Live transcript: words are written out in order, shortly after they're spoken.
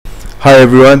Hi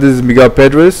everyone, this is Miguel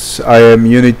Pedres. I am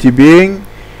Unity Being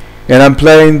and I'm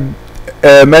playing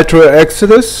Metro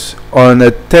Exodus on a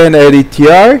 1080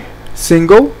 Ti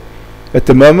single at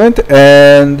the moment,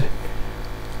 and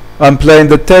I'm playing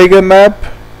the Taiga map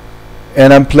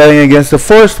and I'm playing against the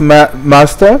Forest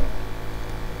Master,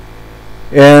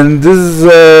 and this is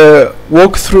a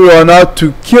walkthrough on how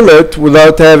to kill it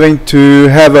without having to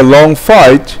have a long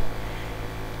fight.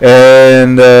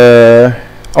 And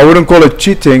I wouldn't call it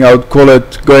cheating, I would call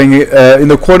it going in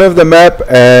the corner of the map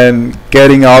and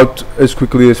getting out as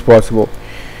quickly as possible,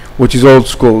 which is old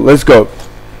school. Let's go.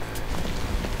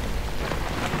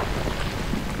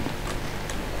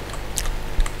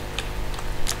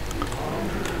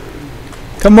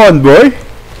 Come on, boy.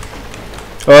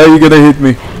 Oh, you're gonna hit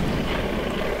me.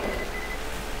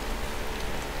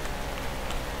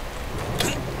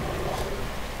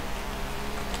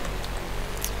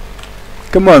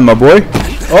 Come on, my boy.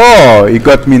 Oh, he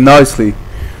got me nicely.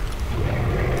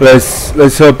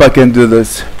 Let's hope I can do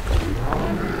this.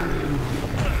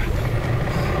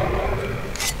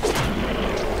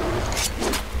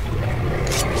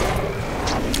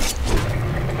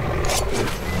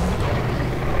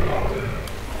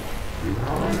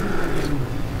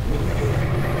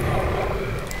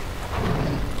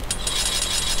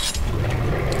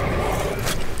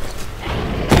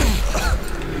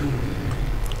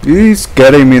 He's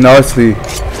getting me nicely.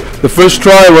 The first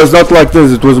try was not like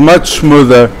this, it was much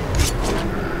smoother.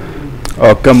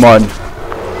 Oh, come on.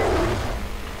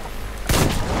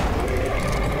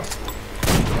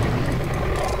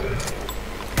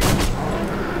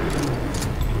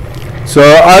 So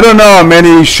I don't know how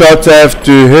many shots I have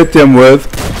to hit him with,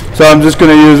 so I'm just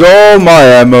gonna use all my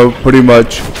ammo pretty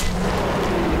much.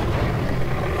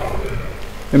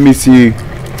 Let me see.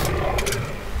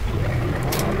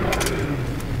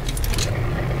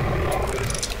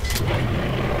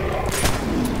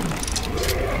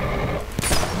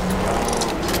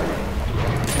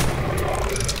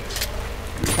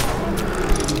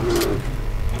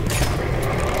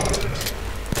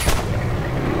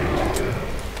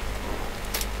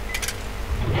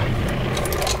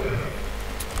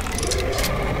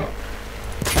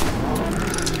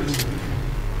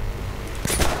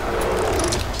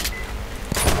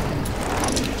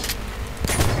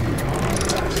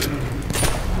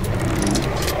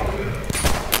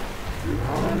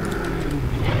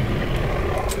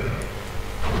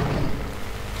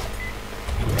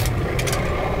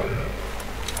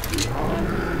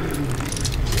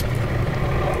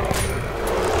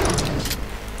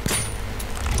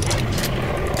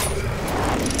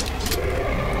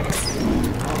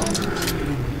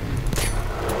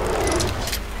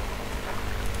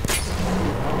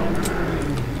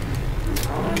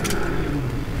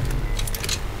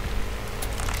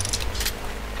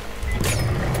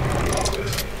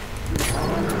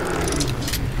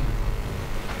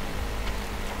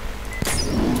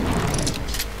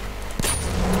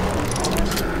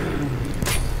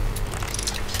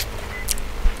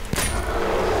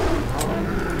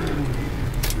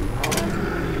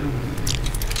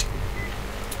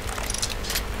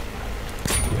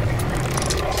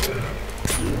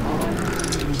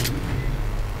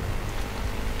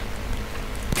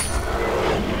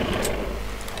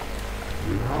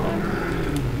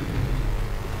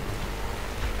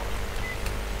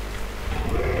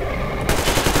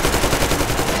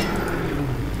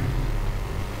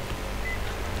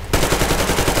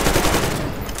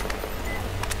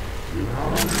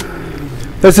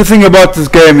 That's the thing about this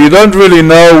game, you don't really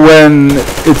know when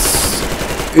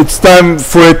it's time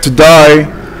for it to die,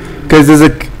 because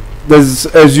there's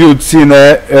as you would see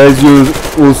as you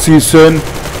will see soon.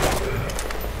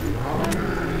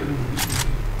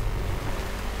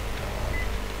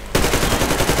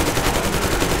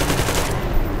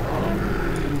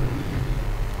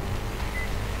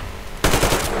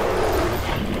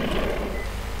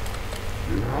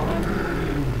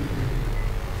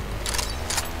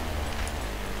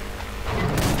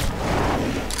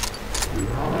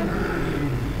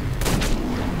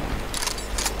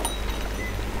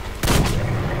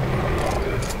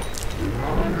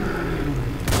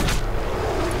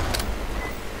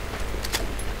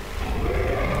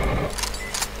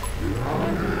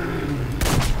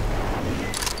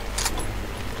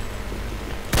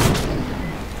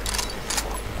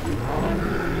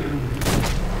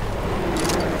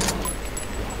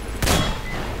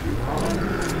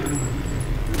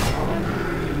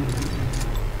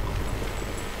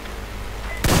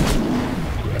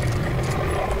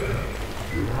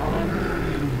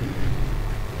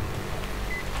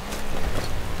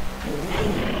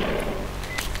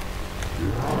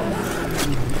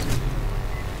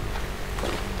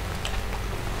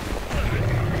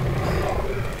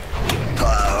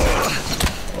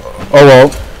 Oh well.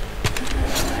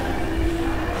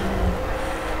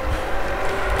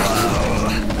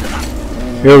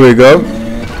 Here we go.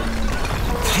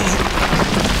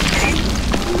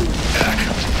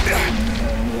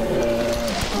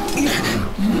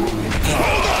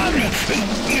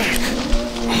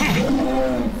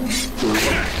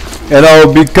 And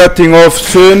I'll be cutting off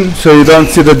soon so you don't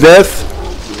see the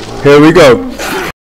death. Here we go.